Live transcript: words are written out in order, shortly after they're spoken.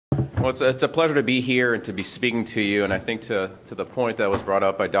Well, it's a pleasure to be here and to be speaking to you. And I think to the point that was brought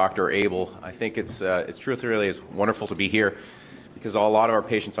up by Dr. Abel, I think it's truthfully really is wonderful to be here because a lot of our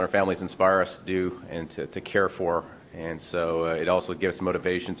patients and our families inspire us to do and to care for. And so it also gives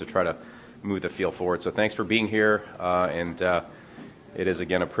motivation to try to move the field forward. So thanks for being here. It is,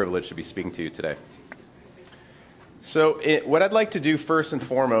 again, a privilege to be speaking to you today. So what I'd like to do first and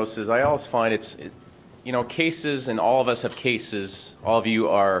foremost is I always find cases, and all of us have cases. All of you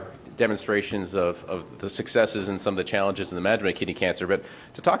are demonstrations of the successes and some of the challenges in the management of kidney cancer. But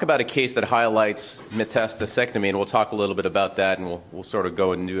to talk about a case that highlights metastasectomy, and we'll talk a little bit about that, and we'll sort of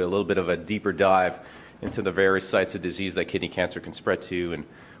go and do a little bit of a deeper dive into the various sites of disease that kidney cancer can spread to, and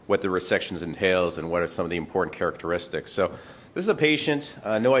what the resections entails, and what are some of the important characteristics. So this is a patient,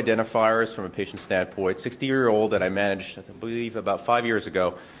 no identifiers from a patient standpoint, 60-year-old that I managed, I believe, about 5 years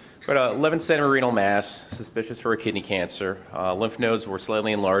ago. Got an 11-centimeter renal mass, suspicious for a kidney cancer. Lymph nodes were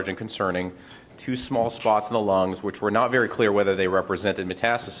slightly enlarged and concerning. 2 small spots in the lungs, which were not very clear whether they represented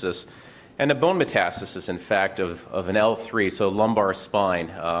metastasis. And a bone metastasis, in fact, of an L3, so lumbar spine,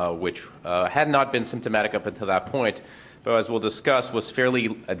 which had not been symptomatic up until that point, but as we'll discuss, was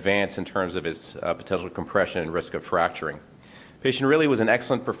fairly advanced in terms of its potential compression and risk of fracturing. The patient really was in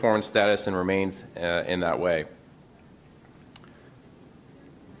excellent performance status and remains in that way.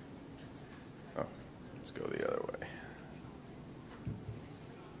 Go the other way.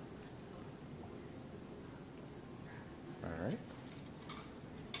 All right.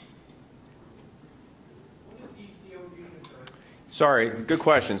 Sorry, good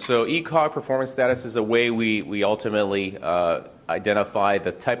question. So ECOG performance status is a way we ultimately identify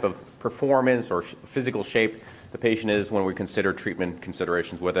the type of performance or physical shape the patient is when we consider treatment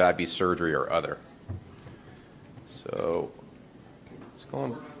considerations, whether that be surgery or other. So let's go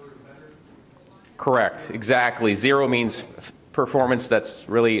on. Correct, exactly. 0 means performance that's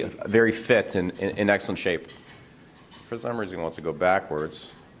really very fit and in excellent shape. For some reason, it wants to go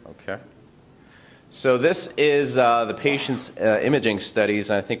backwards. Okay. So this is the patient's imaging studies.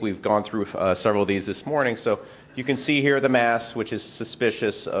 I think we've gone through several of these this morning. So you can see here the mass, which is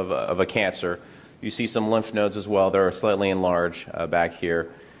suspicious of a cancer. You see some lymph nodes as well. They're slightly enlarged back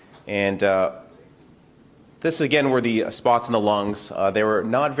here. And this, again, were the spots in the lungs. They were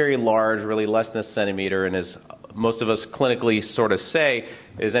not very large, really less than a centimeter, and as most of us clinically sort of say,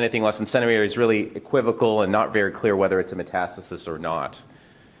 is anything less than a centimeter is really equivocal and not very clear whether it's a metastasis or not.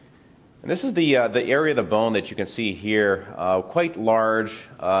 And this is the area of the bone that you can see here, quite large.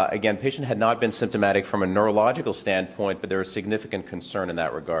 Again, patient had not been symptomatic from a neurological standpoint, but there was significant concern in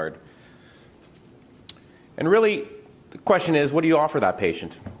that regard. And really, the question is, what do you offer that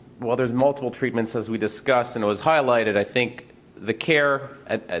patient? Well, there's multiple treatments, as we discussed, and it was highlighted. I think the care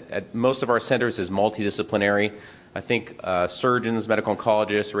at most of our centers is multidisciplinary. I think surgeons, medical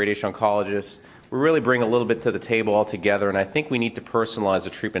oncologists, radiation oncologists, we really bring a little bit to the table altogether, and I think we need to personalize the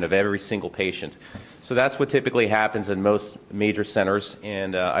treatment of every single patient. So that's what typically happens in most major centers,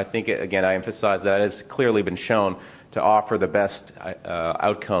 and I think, again, I emphasize that has clearly been shown to offer the best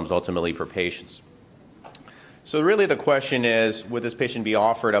outcomes ultimately for patients. So really the question is, would this patient be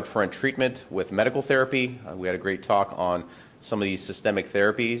offered upfront treatment with medical therapy? We had a great talk on some of these systemic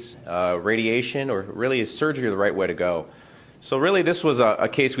therapies, radiation, or really is surgery the right way to go? So really this was a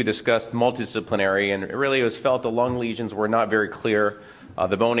case we discussed, multidisciplinary, and really it was felt the lung lesions were not very clear.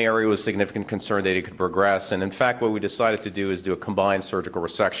 The bone area was significant concern that it could progress, and in fact what we decided to do is do a combined surgical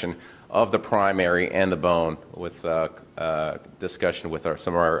resection of the primary and the bone with discussion with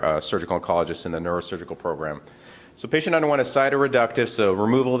some of our surgical oncologists in the neurosurgical program. So patient underwent a cytoreductive, so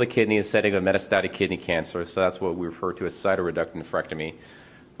removal of the kidney in the setting of metastatic kidney cancer, so that's what we refer to as cytoreductive nephrectomy.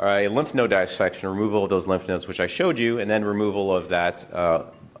 A lymph node dissection, removal of those lymph nodes, which I showed you, and then removal of that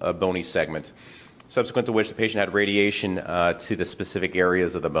bony segment. Subsequent to which the patient had radiation to the specific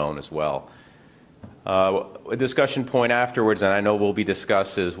areas of the bone as well. A discussion point afterwards, and I know will be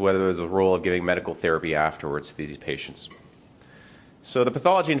discussed, is whether there's a role of giving medical therapy afterwards to these patients. So the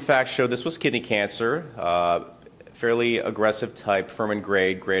pathology, in fact, showed this was kidney cancer, fairly aggressive type, Furman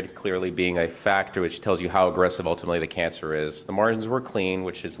grade clearly being a factor which tells you how aggressive ultimately the cancer is. The margins were clean,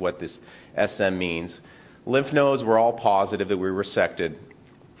 which is what this SM means. Lymph nodes were all positive that we resected,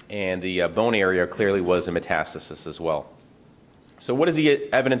 and the bone area clearly was a metastasis as well. So what is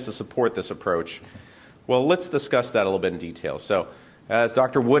the evidence to support this approach? Well, let's discuss that a little bit in detail. So as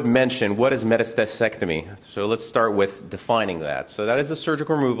Dr. Wood mentioned, what is metastasectomy? So let's start with defining that. So that is the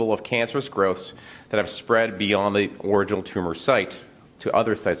surgical removal of cancerous growths that have spread beyond the original tumor site to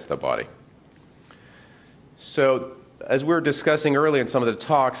other sites of the body. So as we were discussing earlier in some of the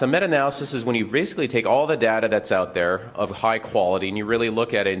talks, a meta-analysis is when you basically take all the data that's out there of high quality and you really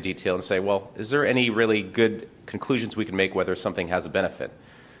look at it in detail and say, well, is there any really good conclusions we can make whether something has a benefit?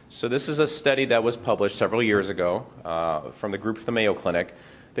 So this is a study that was published several years ago from the group from the Mayo Clinic.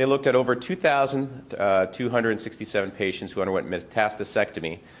 They looked at over 2,267 patients who underwent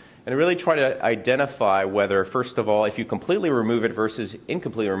metastasectomy and really try to identify whether, first of all, if you completely remove it versus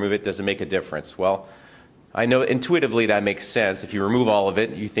incompletely remove it, does it make a difference? Well, I know intuitively that makes sense. If you remove all of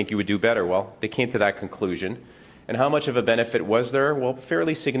it, you think you would do better. Well, they came to that conclusion. And how much of a benefit was there? Well,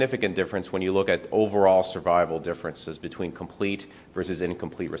 fairly significant difference when you look at overall survival differences between complete versus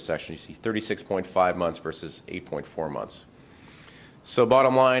incomplete resection. You see 36.5 months versus 8.4 months. So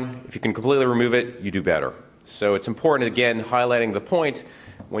bottom line, if you can completely remove it, you do better. So it's important, again, highlighting the point,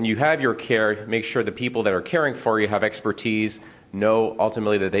 when you have your care, make sure the people that are caring for you have expertise, know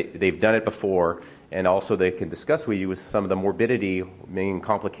ultimately that they've done it before, and also they can discuss with you with some of the morbidity, meaning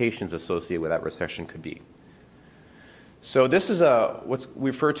complications associated with that resection could be. So this is what's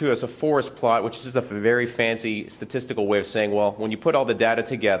referred to as a forest plot, which is just a very fancy statistical way of saying, well, when you put all the data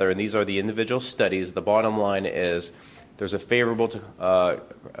together, and these are the individual studies, the bottom line is there's a favorable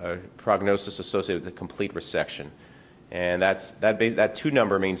prognosis associated with a complete resection. And that 2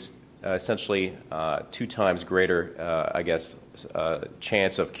 number means essentially 2 times greater, I guess,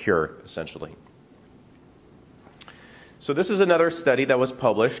 chance of cure, essentially. So this is another study that was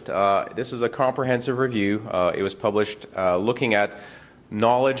published. This is a comprehensive review. It was published looking at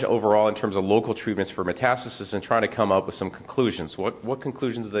knowledge overall in terms of local treatments for metastasis and trying to come up with some conclusions. What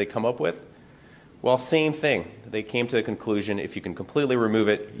conclusions did they come up with? Well, same thing. They came to the conclusion, if you can completely remove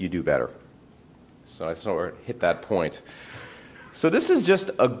it, you do better. So I sort of hit that point. So this is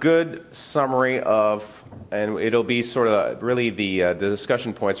just a good summary of, and it'll be sort of really the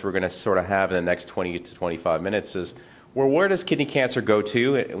discussion points we're going to sort of have in the next 20 to 25 minutes is, well, where does kidney cancer go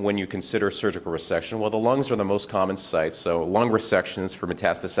to when you consider surgical resection? Well, the lungs are the most common site, so lung resections for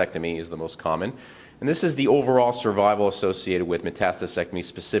metastasectomy is the most common. And this is the overall survival associated with metastasectomy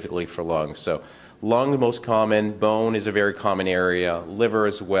specifically for lungs. So lung the most common, bone is a very common area, liver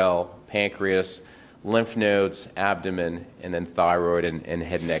as well, pancreas, lymph nodes, abdomen, and then thyroid and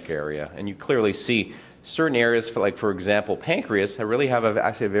head and neck area. And you clearly see certain areas, for example, pancreas, really have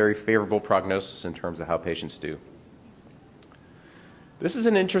actually a very favorable prognosis in terms of how patients do. This is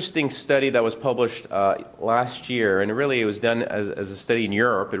an interesting study that was published last year, and really it was done as a study in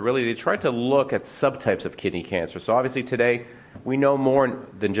Europe. They tried to look at subtypes of kidney cancer. So obviously today we know more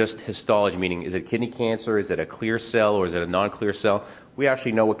than just histology, meaning is it kidney cancer, is it a clear cell, or is it a non-clear cell? We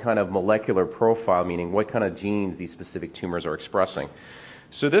actually know what kind of molecular profile, meaning what kind of genes these specific tumors are expressing.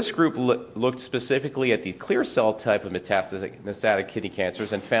 So this group looked specifically at the clear cell type of metastatic kidney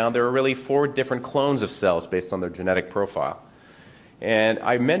cancers and found there were really 4 different clones of cells based on their genetic profile. And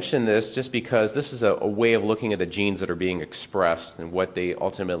I mention this just because this is a way of looking at the genes that are being expressed and what they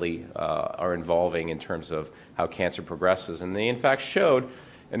ultimately are involving in terms of how cancer progresses. And they in fact showed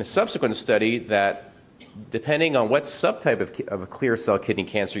in a subsequent study that depending on what subtype of a clear cell kidney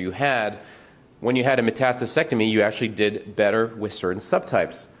cancer you had, when you had a metastasectomy, you actually did better with certain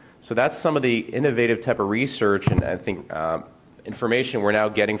subtypes. So that's some of the innovative type of research and I think information we're now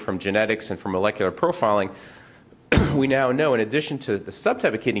getting from genetics and from molecular profiling. We now know, in addition to the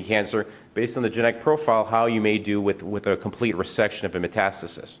subtype of kidney cancer, based on the genetic profile, how you may do with a complete resection of a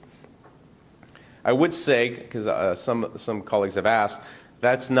metastasis. I would say, because some colleagues have asked,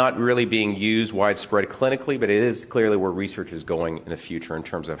 that's not really being used widespread clinically, but it is clearly where research is going in the future in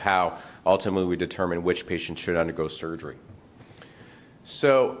terms of how ultimately we determine which patient should undergo surgery.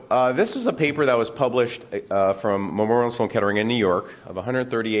 So this is a paper that was published from Memorial Sloan Kettering in New York of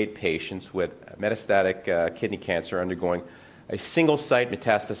 138 patients with metastatic kidney cancer undergoing a single-site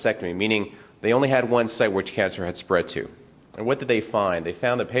metastasectomy, meaning they only had one site which cancer had spread to. And what did they find? They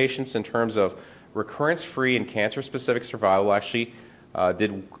found that patients in terms of recurrence-free and cancer-specific survival actually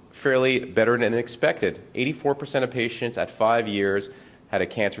did fairly better than expected. 84% of patients at 5 years had a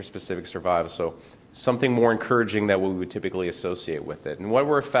cancer-specific survival. So something more encouraging that we would typically associate with it. And what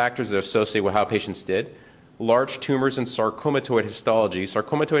were factors that associate with how patients did? Large tumors and sarcomatoid histology.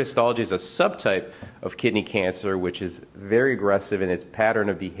 Sarcomatoid histology is a subtype of kidney cancer which is very aggressive in its pattern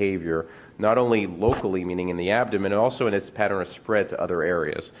of behavior, not only locally, meaning in the abdomen, but also in its pattern of spread to other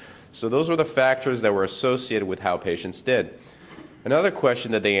areas. So those were the factors that were associated with how patients did. Another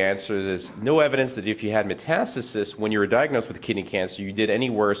question that they answered is no evidence that if you had metastasis when you were diagnosed with kidney cancer, you did any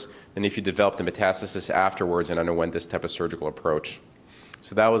worse than if you developed a metastasis afterwards and underwent this type of surgical approach.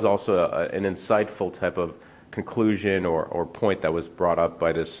 So that was also an insightful type of conclusion or point that was brought up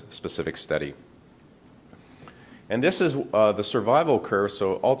by this specific study. And this is the survival curve.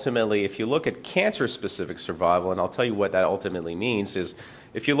 So ultimately, if you look at cancer-specific survival, and I'll tell you what that ultimately means, is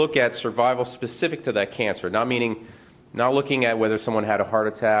if you look at survival specific to that cancer, not looking at whether someone had a heart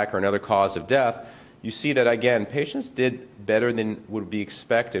attack or another cause of death, you see that, again, patients did better than would be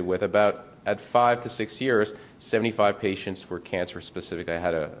expected with about, at 5 to 6 years, 75 patients were cancer-specific.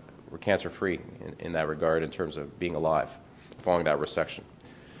 Were cancer-free in that regard in terms of being alive following that resection.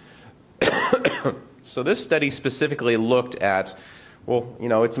 So this study specifically looked at, well,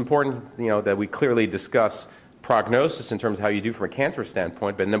 it's important, that we clearly discuss prognosis in terms of how you do from a cancer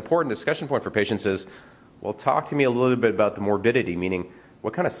standpoint, but an important discussion point for patients is, well, talk to me a little bit about the morbidity, meaning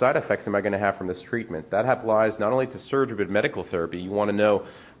what kind of side effects am I going to have from this treatment? That applies not only to surgery but medical therapy. You want to know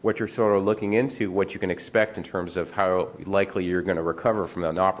what you're sort of looking into, what you can expect in terms of how likely you're going to recover from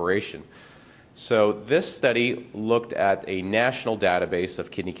an operation. So this study looked at a national database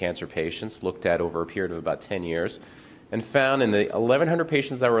of kidney cancer patients, looked at over a period of about 10 years, and found in the 1,100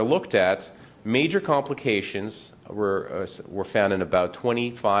 patients that were looked at, major complications were found in about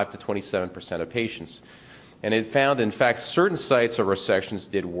 25 to 27% of patients. And it found, in fact, certain sites of resections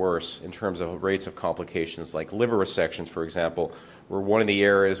did worse in terms of rates of complications, like liver resections, for example, were one of the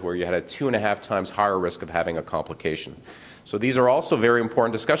areas where you had a 2.5 times higher risk of having a complication. So these are also very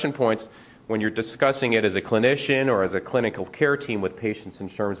important discussion points when you're discussing it as a clinician or as a clinical care team with patients in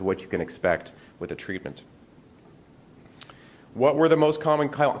terms of what you can expect with a treatment. What were the most common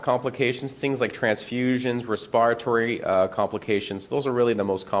complications? Things like transfusions, respiratory complications. Those are really the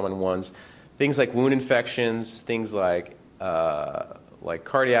most common ones. Things like wound infections, things like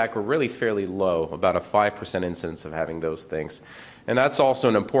cardiac were really fairly low, about a 5% incidence of having those things. And that's also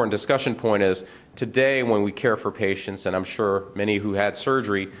an important discussion point is today when we care for patients, and I'm sure many who had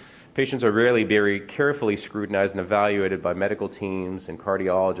surgery, patients are really very carefully scrutinized and evaluated by medical teams and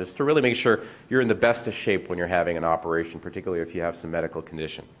cardiologists to really make sure you're in the best of shape when you're having an operation, particularly if you have some medical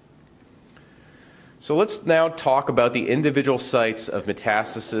condition. So let's now talk about the individual sites of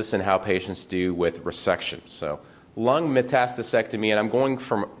metastasis and how patients do with resection. So lung metastasectomy, and I'm going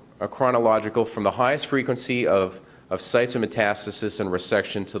from a chronological from the highest frequency of sites of metastasis and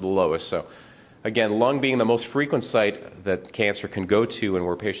resection to the lowest. So again, lung being the most frequent site that cancer can go to and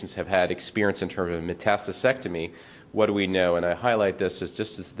where patients have had experience in terms of metastasectomy, what do we know? And I highlight this as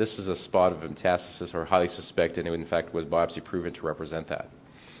just this is a spot of metastasis or highly suspected and in fact was biopsy proven to represent that.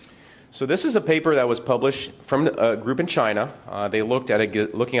 So this is a paper that was published from a group in China. They looked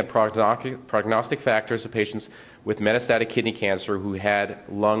at looking at prognostic factors of patients with metastatic kidney cancer who had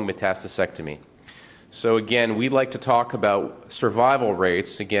lung metastasectomy. So again, we'd like to talk about survival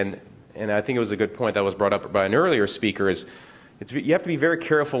rates. Again, and I think it was a good point that was brought up by an earlier speaker, is you have to be very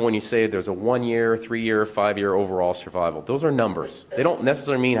careful when you say there's a 1-year, 3-year, 5-year overall survival. Those are numbers. They don't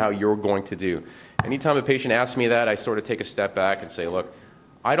necessarily mean how you're going to do. Anytime a patient asks me that, I sort of take a step back and say, look,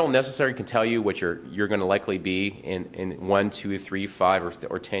 I don't necessarily can tell you what you're going to likely be in 1, 2, 3, 5,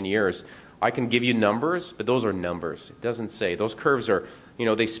 or 10 years. I can give you numbers, but those are numbers. It doesn't say. Those curves are,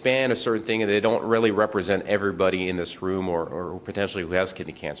 they span a certain thing, and they don't really represent everybody in this room or potentially who has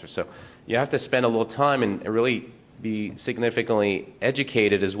kidney cancer. So you have to spend a little time and really be significantly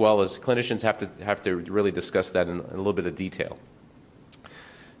educated, as well as clinicians have to really discuss that in a little bit of detail.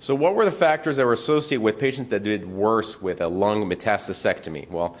 So what were the factors that were associated with patients that did worse with a lung metastasectomy?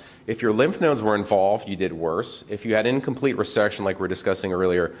 Well, if your lymph nodes were involved, you did worse. If you had incomplete resection, like we were discussing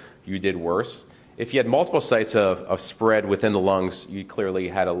earlier, you did worse. If you had multiple sites of spread within the lungs, you clearly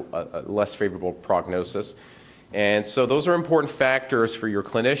had a less favorable prognosis. And so those are important factors for your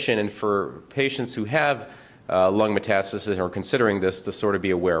clinician and for patients who have lung metastasis or considering this to sort of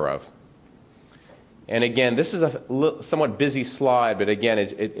be aware of. And again, this is a somewhat busy slide, but again,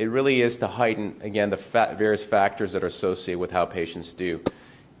 it really is to heighten, again, the various factors that are associated with how patients do.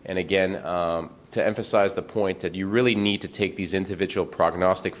 And again, to emphasize the point that you really need to take these individual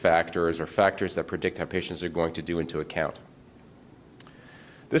prognostic factors or factors that predict how patients are going to do into account.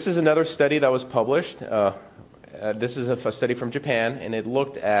 This is another study that was published. This is a study from Japan, and it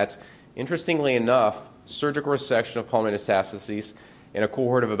looked at, interestingly enough, surgical resection of pulmonary metastases in a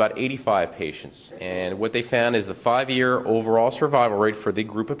cohort of about 85 patients. And what they found is the 5-year overall survival rate for the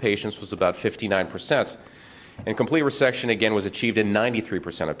group of patients was about 59%. And complete resection, again, was achieved in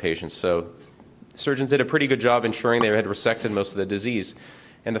 93% of patients. So surgeons did a pretty good job ensuring they had resected most of the disease.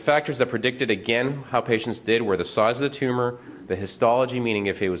 And the factors that predicted, again, how patients did were the size of the tumor, the histology, meaning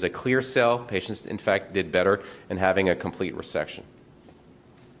if it was a clear cell, patients, in fact, did better in having a complete resection.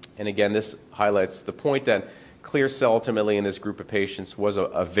 And again, this highlights the point that clear cell ultimately in this group of patients was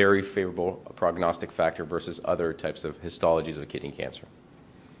a very favorable prognostic factor versus other types of histologies of kidney cancer.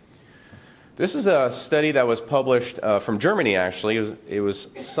 This is a study that was published from Germany, actually. It was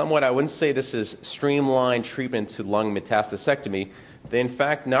somewhat, I wouldn't say this is streamlined treatment to lung metastasectomy. They, in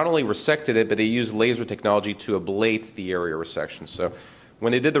fact, not only resected it, but they used laser technology to ablate the area resection. So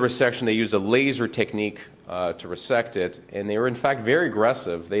when they did the resection, they used a laser technique to resect it, and they were, in fact, very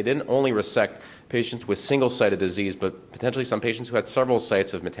aggressive. They didn't only resect patients with single-sided disease, but potentially some patients who had several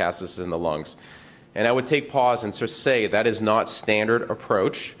sites of metastasis in the lungs. And I would take pause and just say that is not standard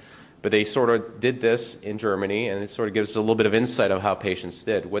approach. But they sort of did this in Germany, and it sort of gives us a little bit of insight of how patients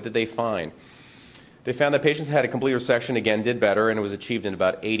did. What did they find? They found that patients who had a complete resection, again, did better, and it was achieved in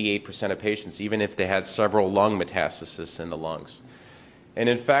about 88% of patients, even if they had several lung metastases in the lungs. And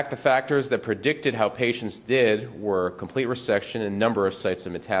in fact, the factors that predicted how patients did were complete resection and number of sites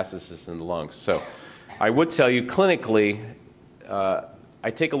of metastasis in the lungs. So I would tell you clinically, I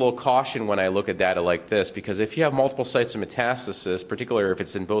take a little caution when I look at data like this, because if you have multiple sites of metastasis, particularly if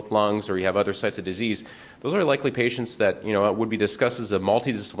it's in both lungs or you have other sites of disease, those are likely patients that would be discussed as a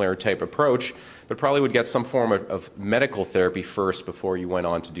multidisciplinary type approach, but probably would get some form of medical therapy first before you went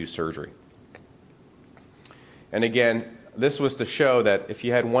on to do surgery. And again, this was to show that if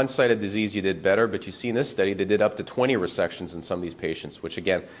you had one site of disease, you did better, but you see in this study they did up to 20 resections in some of these patients, which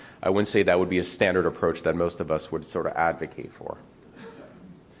again, I wouldn't say that would be a standard approach that most of us would sort of advocate for.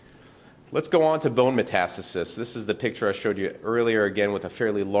 Let's go on to bone metastasis. This is the picture I showed you earlier, again, with a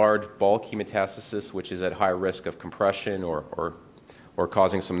fairly large, bulky metastasis, which is at high risk of compression or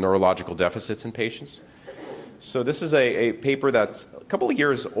causing some neurological deficits in patients. So this is a paper that's a couple of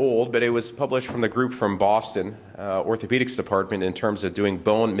years old, but it was published from the group from Boston, orthopedics department, in terms of doing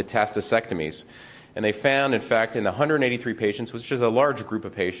bone metastasectomies. And they found, in fact, in 183 patients, which is a large group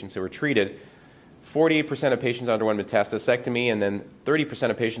of patients who were treated, 48% of patients underwent metastasectomy, and then 30%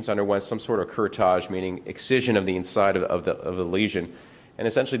 of patients underwent some sort of curettage, meaning excision of the inside of the lesion. And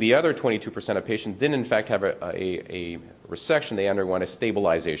essentially the other 22% of patients didn't in fact have a resection, they underwent a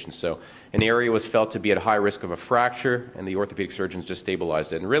stabilization. So an area was felt to be at high risk of a fracture, and the orthopedic surgeons just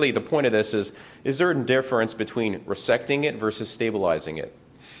stabilized it. And really the point of this is there a difference between resecting it versus stabilizing it?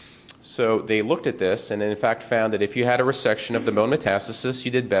 So they looked at this and in fact found that if you had a resection of the bone metastasis,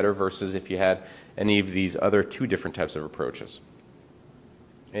 you did better versus if you had any of these other two different types of approaches.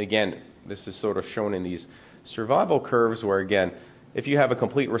 And again, this is sort of shown in these survival curves where, again, if you have a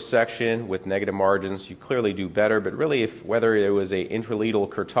complete resection with negative margins, you clearly do better, but really whether it was a intraletal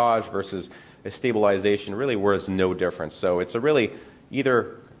curettage versus a stabilization really was no difference. So it's really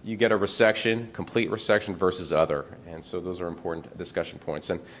either you get a resection, complete resection versus other. And so those are important discussion points.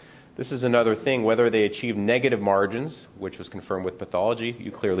 And this is another thing, whether they achieved negative margins, which was confirmed with pathology,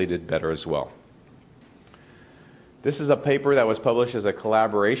 you clearly did better as well. This is a paper that was published as a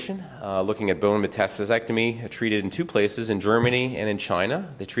collaboration looking at bone metastasectomy treated in two places, in Germany and in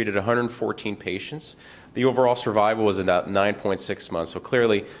China. They treated 114 patients. The overall survival was about 9.6 months. So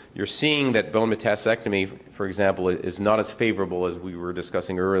clearly, you're seeing that bone metastasectomy, for example, is not as favorable as we were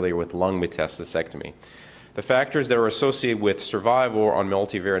discussing earlier with lung metastasectomy. The factors that were associated with survival on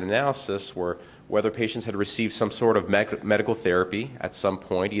multivariate analysis were whether patients had received some sort of medical therapy at some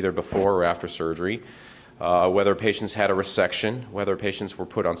point, either before or after surgery, whether patients had a resection, whether patients were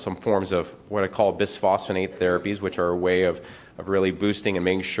put on some forms of what I call bisphosphonate therapies, which are a way of really boosting and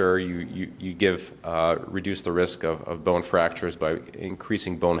making sure you reduce the risk of bone fractures by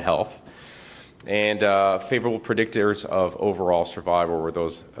increasing bone health. And favorable predictors of overall survival were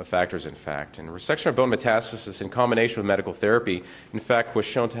those factors, in fact. And resection of bone metastasis in combination with medical therapy, in fact, was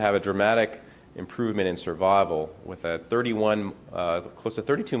shown to have a dramatic improvement in survival with a close to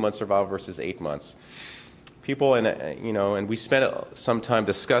 32-month survival versus 8 months. People, and we spent some time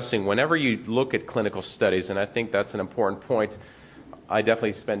discussing, whenever you look at clinical studies, and I think that's an important point, I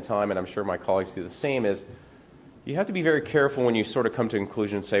definitely spend time, and I'm sure my colleagues do the same, is you have to be very careful when you sort of come to a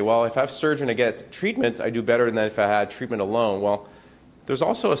conclusion and say, well, if I have surgery and I get treatment, I do better than if I had treatment alone. Well, there's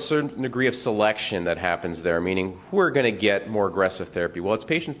also a certain degree of selection that happens there, meaning who are going to get more aggressive therapy? Well, it's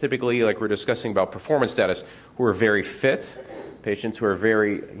patients typically, like we're discussing about performance status, who are very fit, patients who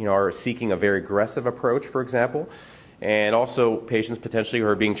are are seeking a very aggressive approach, for example, and also patients potentially who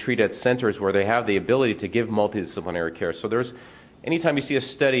are being treated at centers where they have the ability to give multidisciplinary care. So anytime you see a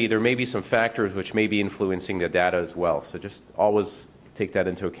study, there may be some factors which may be influencing the data as well. So just always take that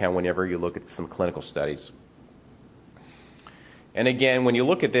into account whenever you look at some clinical studies. And again, when you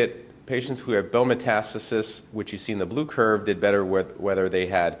look at it, patients who have bone metastasis, which you see in the blue curve, did better whether they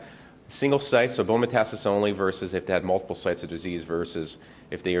had single sites, so bone metastasis only, versus if they had multiple sites of disease, versus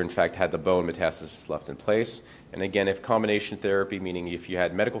if they in fact had the bone metastasis left in place. And again, if combination therapy, meaning if you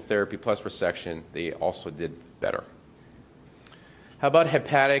had medical therapy plus resection, they also did better. How about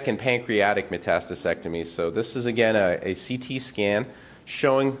hepatic and pancreatic metastasectomy? So this is, again, a CT scan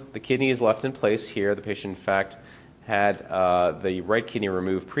showing the kidney is left in place here. The patient, in fact, had the right kidney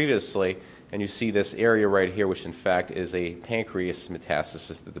removed previously, and you see this area right here, which in fact is a pancreas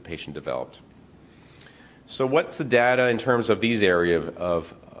metastasis that the patient developed. So what's the data in terms of these areas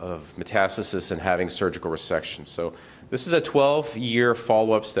of metastasis and having surgical resection? So this is a 12-year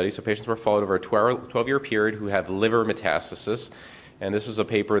follow-up study. So patients were followed over a 12-year period who had liver metastasis. And this is a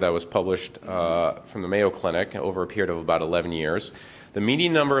paper that was published from the Mayo Clinic over a period of about 11 years. The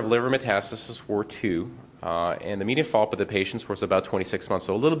median number of liver metastases were 2, and the median follow-up of the patients was about 26 months,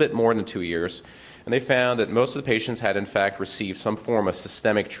 so a little bit more than 2 years. And they found that most of the patients had, in fact, received some form of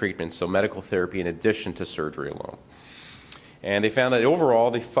systemic treatment, so medical therapy in addition to surgery alone. And they found that overall,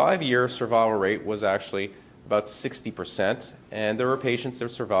 the 5-year survival rate was actually about 60%, and there were patients that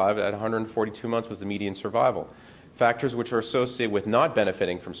survived at 142 months was the median survival. Factors which are associated with not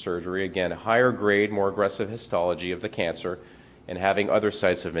benefiting from surgery, again, higher grade, more aggressive histology of the cancer, and having other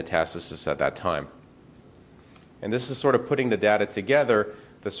sites of metastasis at that time. And this is sort of putting the data together,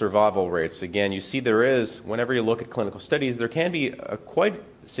 the survival rates. Again, you see there is, whenever you look at clinical studies, there can be a quite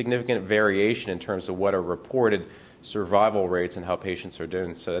significant variation in terms of what are reported survival rates and how patients are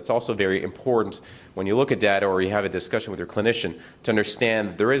doing. So that's also very important when you look at data or you have a discussion with your clinician to understand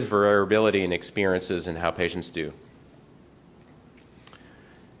that there is variability in experiences and how patients do.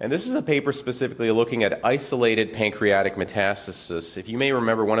 And this is a paper specifically looking at isolated pancreatic metastasis. If you may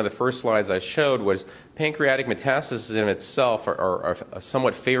remember, one of the first slides I showed was pancreatic metastasis in itself are a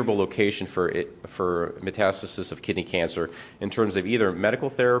somewhat favorable location for metastasis of kidney cancer in terms of either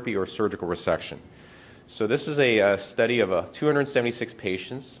medical therapy or surgical resection. So this is a study of 276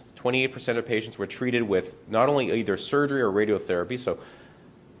 patients. 28% of patients were treated with not only either surgery or radiotherapy, so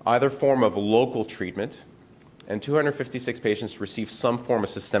either form of local treatment, and 256 patients received some form of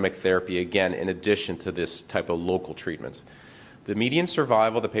systemic therapy, again, in addition to this type of local treatment. The median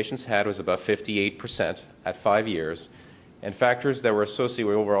survival the patients had was about 58% at 5 years, and factors that were associated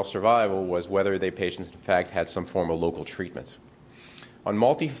with overall survival was whether the patients, in fact, had some form of local treatment. On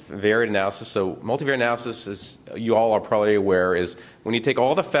multivariate analysis, so multivariate analysis, as you all are probably aware, is when you take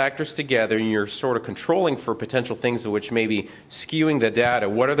all the factors together and you're sort of controlling for potential things which may be skewing the data,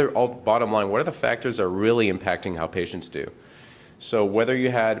 what are the, bottom line, what are the factors that are really impacting how patients do? So whether you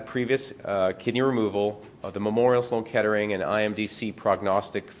had previous kidney removal, the Memorial Sloan Kettering and IMDC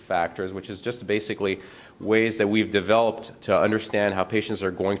prognostic factors, which is just basically ways that we've developed to understand how patients are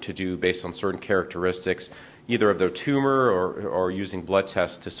going to do based on certain characteristics, either of their tumor or using blood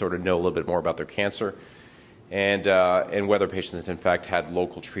tests to sort of know a little bit more about their cancer, and whether patients in fact had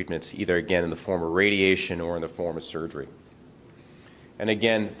local treatment, either again in the form of radiation or in the form of surgery. And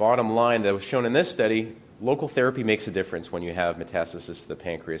again, bottom line that was shown in this study, local therapy makes a difference when you have metastasis to the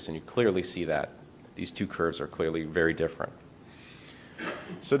pancreas, and you clearly see that. These two curves are clearly very different.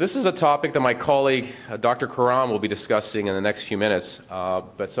 So this is a topic that my colleague, Dr. Karam, will be discussing in the next few minutes.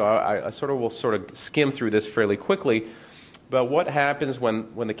 So I will skim through this fairly quickly. But what happens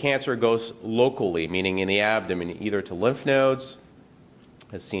when the cancer goes locally, meaning in the abdomen, either to lymph nodes,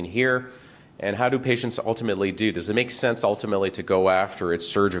 as seen here, and how do patients ultimately do? Does it make sense ultimately to go after it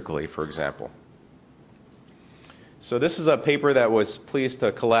surgically, for example? So this is a paper that was pleased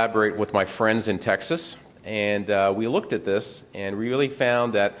to collaborate with my friends in Texas. And we looked at this and we really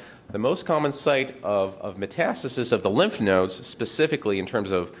found that the most common site of metastasis of the lymph nodes, specifically in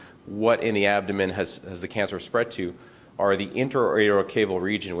terms of what in the abdomen has the cancer spread to, are the interaortocaval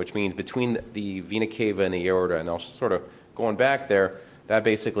region, which means between the vena cava and the aorta. And I'll sort of going back there, that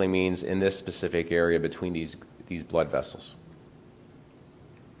basically means in this specific area between these blood vessels.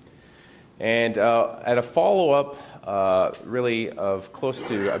 And at a follow-up, really of close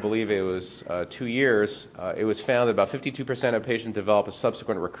to, I believe it was 2 years, it was found that about 52% of patients develop a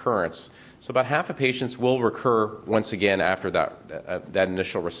subsequent recurrence. So about half of patients will recur once again after that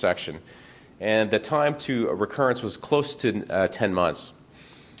initial resection. And the time to recurrence was close to 10 months.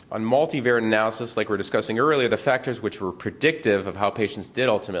 On multivariate analysis, like we were discussing earlier, the factors which were predictive of how patients did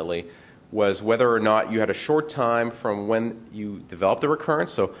ultimately was whether or not you had a short time from when you developed the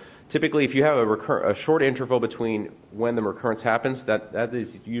recurrence. So typically, if you have a short interval between when the recurrence happens, that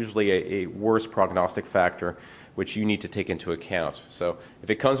is usually a worse prognostic factor, which you need to take into account. So if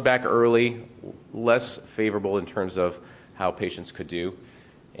it comes back early, less favorable in terms of how patients could do.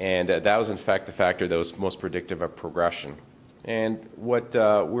 And that was, in fact, the factor that was most predictive of progression. And what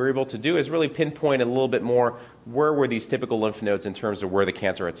we're able to do is really pinpoint a little bit more where were these typical lymph nodes in terms of where the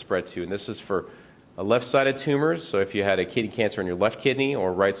cancer had spread to. And this is for left-sided tumors, so if you had a kidney cancer in your left kidney,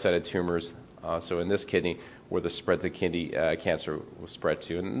 or right-sided tumors so in this kidney where the spread to kidney cancer was spread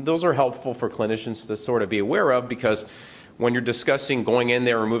to. And those are helpful for clinicians to sort of be aware of, because when you're discussing going in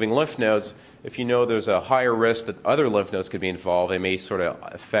there, removing lymph nodes, if you know there's a higher risk that other lymph nodes could be involved, they may sort of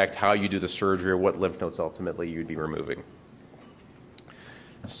affect how you do the surgery or what lymph nodes ultimately you'd be removing.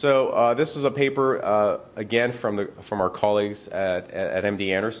 So this is a paper, again, from our colleagues at MD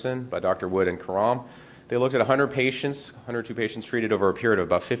Anderson by Dr. Wood and Karam. They looked at 102 patients treated over a period of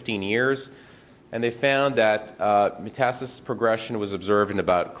about 15 years, and they found that metastasis progression was observed in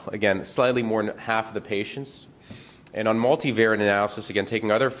about, again, slightly more than half of the patients. And on multivariate analysis, again,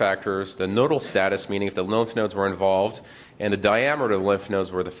 taking other factors, the nodal status, meaning if the lymph nodes were involved, and the diameter of the lymph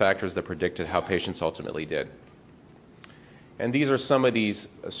nodes were the factors that predicted how patients ultimately did. And these are some of these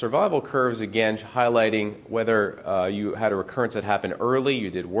survival curves, again, highlighting whether you had a recurrence that happened early, you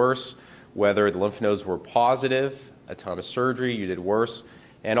did worse, whether the lymph nodes were positive at time of surgery, you did worse.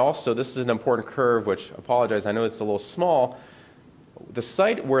 And also, this is an important curve, which, apologize, I know it's a little small. The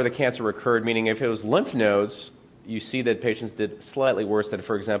site where the cancer recurred, meaning if it was lymph nodes, you see that patients did slightly worse than,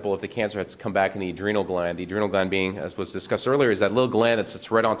 for example, if the cancer had come back in the adrenal gland being, as was discussed earlier, is that little gland that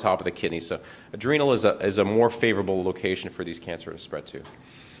sits right on top of the kidney. So adrenal is a more favorable location for these cancers to spread to.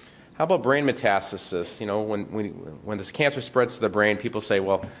 How about brain metastasis? You know, when this cancer spreads to the brain, people say,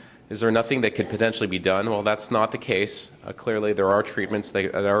 well, is there nothing that could potentially be done? Well, that's not the case. Clearly, there are treatments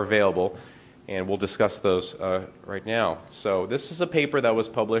that are available, and we'll discuss those right now. So this is a paper that was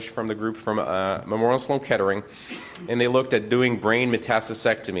published from the group from Memorial Sloan Kettering, and they looked at doing brain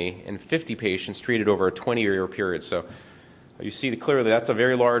metastasectomy in 50 patients treated over a 20-year period. So you see clearly that's a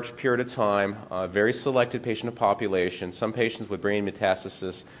very large period of time, very selected patient population. Some patients with brain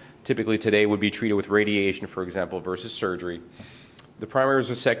metastasis typically today would be treated with radiation, for example, versus surgery. The primary was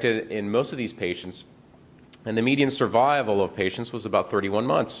resected in most of these patients, and the median survival of patients was about 31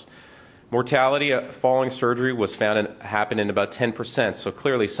 months. Mortality following surgery was found to happen in about 10%. So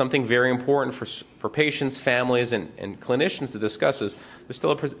clearly something very important for patients, families, and clinicians to discuss is there's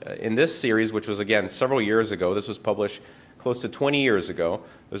still in this series, which was, again, several years ago, this was published close to 20 years ago,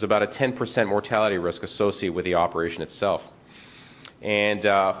 there's about a 10% mortality risk associated with the operation itself. And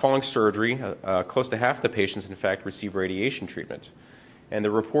following surgery, close to half of the patients, in fact, receive radiation treatment. And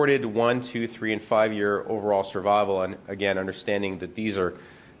the reported 1, 2, 3, and 5-year overall survival, and again, understanding that these are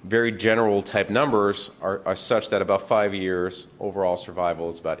very general type numbers, are such that about 5 years overall survival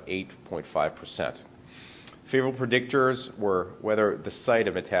is about 8.5%. Favorable predictors were whether the site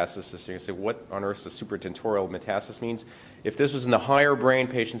of metastasis, you can say, what on earth does supratentorial metastasis means? If this was in the higher brain,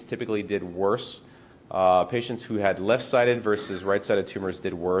 patients typically did worse. Patients who had left-sided versus right-sided tumors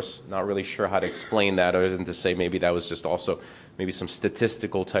did worse. Not really sure how to explain that, other than to say maybe that was just also maybe some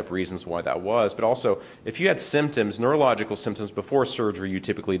statistical type reasons why that was. But also, if you had symptoms, neurological symptoms before surgery, you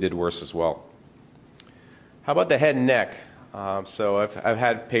typically did worse as well. How about the head and neck? So I've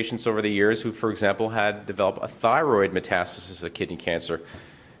had patients over the years who, for example, had developed a thyroid metastasis of kidney cancer.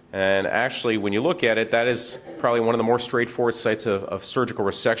 And actually, when you look at it, that is probably one of the more straightforward sites of surgical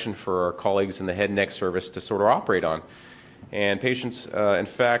resection for our colleagues in the head and neck service to sort of operate on. And patients, in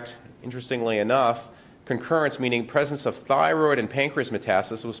fact, interestingly enough, concurrence, meaning presence of thyroid and pancreas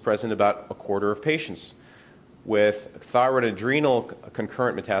metastasis, was present in about a quarter of patients, with thyroid and adrenal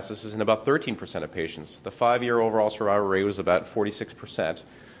concurrent metastasis in about 13% of patients. The 5-year overall survival rate was about 46%.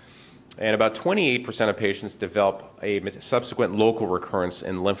 And about 28% of patients develop a subsequent local recurrence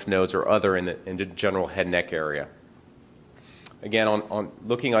in lymph nodes or other in the general head and neck area. Again, on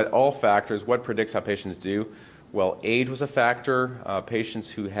looking at all factors, what predicts how patients do? Well, age was a factor. Patients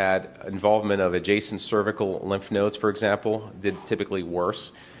who had involvement of adjacent cervical lymph nodes, for example, did typically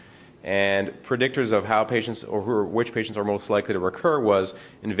worse. And predictors of how patients, or which patients are most likely to recur, was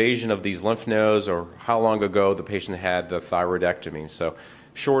invasion of these lymph nodes or how long ago the patient had the thyroidectomy. So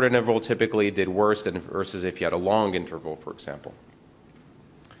short interval typically did worse than versus if you had a long interval, for example.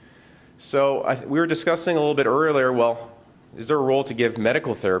 So we were discussing a little bit earlier, well, is there a role to give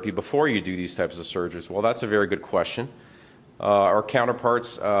medical therapy before you do these types of surgeries? Well, that's a very good question. Our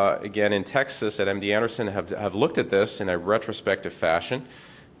counterparts, again, in Texas at MD Anderson have looked at this in a retrospective fashion.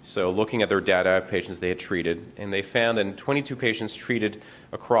 So looking at their data of patients they had treated, and they found that in 22 patients treated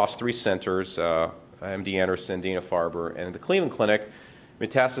across 3 centers, MD Anderson, Dana-Farber, and the Cleveland Clinic,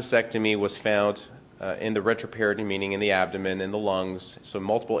 metastasectomy was found in the retroperitoneum, meaning in the abdomen, in the lungs, so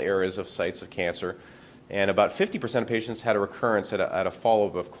multiple areas of sites of cancer. And about 50% of patients had a recurrence at a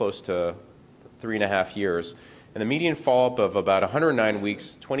follow-up of close to 3.5 years. And the median follow-up of about 109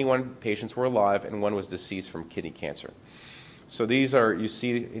 weeks, 21 patients were alive and 1 was deceased from kidney cancer. So these are, you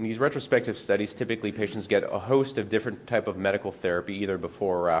see, in these retrospective studies, typically patients get a host of different type of medical therapy, either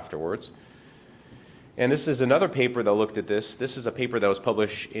before or afterwards. And this is another paper that looked at this. This is a paper that was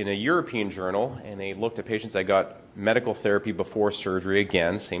published in a European journal, and they looked at patients that got medical therapy before surgery.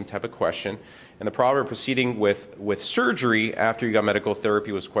 Again, same type of question. And the probability of proceeding with surgery after you got medical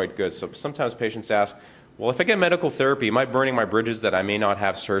therapy was quite good. So sometimes patients ask, well, if I get medical therapy, am I burning my bridges that I may not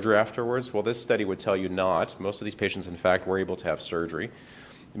have surgery afterwards? Well, this study would tell you not. Most of these patients, in fact, were able to have surgery.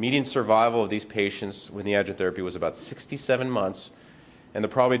 The median survival of these patients with neoadjuvant therapy was about 67 months, and the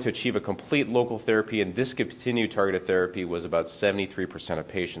probability to achieve a complete local therapy and discontinue targeted therapy was about 73% of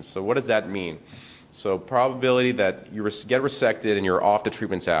patients. So what does that mean? So probability that you get resected and you're off the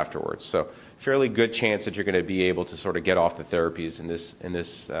treatments afterwards. So fairly good chance that you're going to be able to sort of get off the therapies in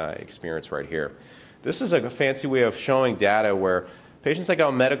this experience right here. This is a fancy way of showing data where patients that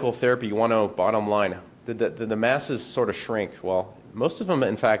got medical therapy, you want to know, bottom line, did the masses sort of shrink? Well, most of them,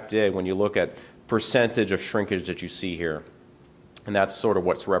 in fact, did when you look at percentage of shrinkage that you see here. And that's sort of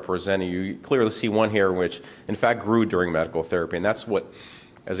what's represented. You clearly see one here which, in fact, grew during medical therapy. And that's what,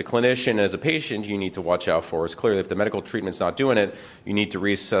 as a clinician, as a patient, you need to watch out for. Is clearly if the medical treatment's not doing it, you need to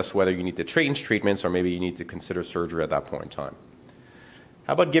reassess whether you need to change treatments or maybe you need to consider surgery at that point in time.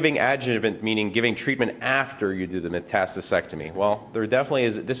 How about giving adjuvant, meaning giving treatment after you do the metastasectomy? Well, there definitely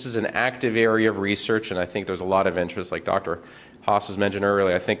is. This is an active area of research, and I think there's a lot of interest. Like Dr. Haas has mentioned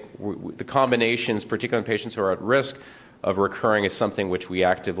earlier, I think the combinations, particularly in patients who are at risk of recurring, is something which we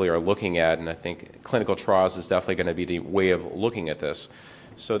actively are looking at, and I think clinical trials is definitely going to be the way of looking at this.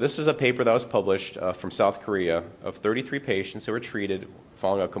 So this is a paper that was published from South Korea of 33 patients who were treated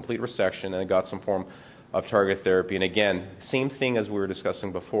following a complete resection and got some form of targeted therapy. And again, same thing as we were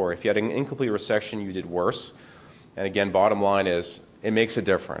discussing before. If you had an incomplete resection, you did worse. And again, bottom line is, it makes a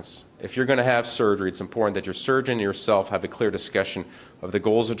difference. If you're going to have surgery, it's important that your surgeon and yourself have a clear discussion of the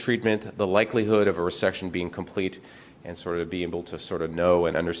goals of treatment, the likelihood of a resection being complete, and sort of be able to sort of know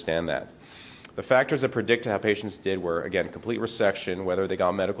and understand that. The factors that predict how patients did were, again, complete resection, whether they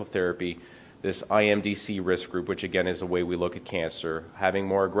got medical therapy, this IMDC risk group, which again is the way we look at cancer, having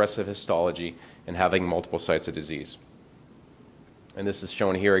more aggressive histology, and having multiple sites of disease. And this is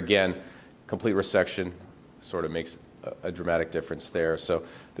shown here again, complete resection sort of makes a dramatic difference there. So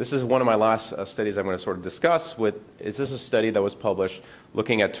this is one of my last studies I'm going to sort of discuss. Is this a study that was published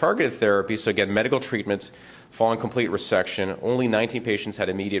looking at targeted therapy, so again, medical treatment following complete resection. Only 19 patients had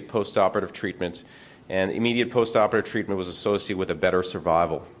immediate postoperative treatment, and immediate postoperative treatment was associated with a better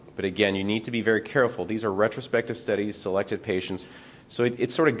survival. But again, you need to be very careful. These are retrospective studies, selected patients. So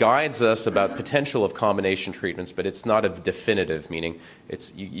it sort of guides us about potential of combination treatments, but it's not a definitive, meaning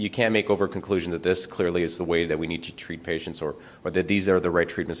you can't make over conclusions that this clearly is the way that we need to treat patients or that these are the right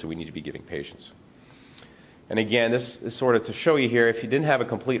treatments that we need to be giving patients. And again, this is sort of to show you here, if you didn't have a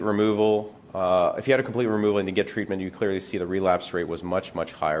complete removal, if you had a complete removal and you get treatment, you clearly see the relapse rate was much,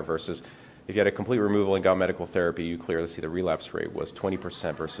 much higher versus if you had a complete removal and got medical therapy, you clearly see the relapse rate was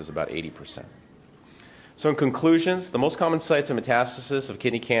 20% versus about 80%. So in conclusions, the most common sites of metastasis of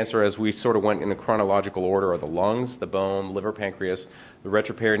kidney cancer, as we sort of went in a chronological order, are the lungs, the bone, liver, pancreas, the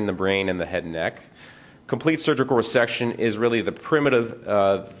retroperitoneum, the brain, and the head and neck. Complete surgical resection is really the primitive,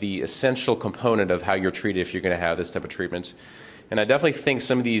 the essential component of how you're treated if you're going to have this type of treatment. And I definitely think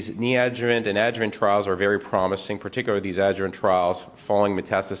some of these neoadjuvant and adjuvant trials are very promising, particularly these adjuvant trials following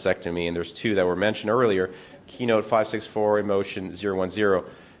metastasectomy. And there's two that were mentioned earlier, Keynote 564, Emotion 010.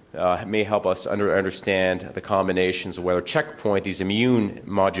 May help us understand the combinations of whether checkpoint, these immune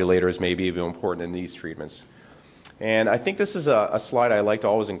modulators, may be even important in these treatments. And I think this is a slide I like to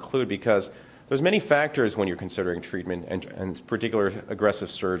always include because there's many factors when you're considering treatment and in particular aggressive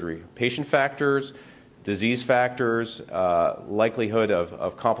surgery. Patient factors, disease factors, likelihood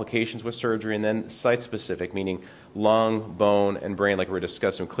of complications with surgery, and then site-specific, meaning lung, bone, and brain, like we were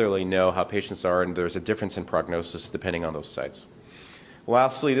discussing, clearly know how patients are, and there's a difference in prognosis depending on those sites.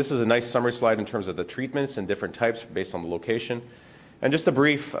 Lastly, this is a nice summary slide in terms of the treatments and different types based on the location. And just a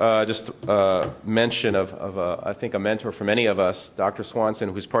brief mention of I think, a mentor for many of us, Dr. Swanson,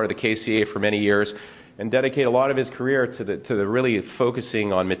 who's part of the KCA for many years, and dedicated a lot of his career to the really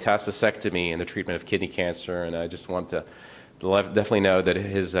focusing on metastasectomy and the treatment of kidney cancer. And I just want to definitely know that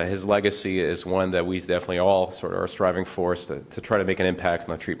his legacy is one that we definitely all sort of are striving for, is to try to make an impact on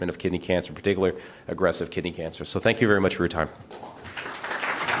the treatment of kidney cancer, particularly aggressive kidney cancer. So thank you very much for your time.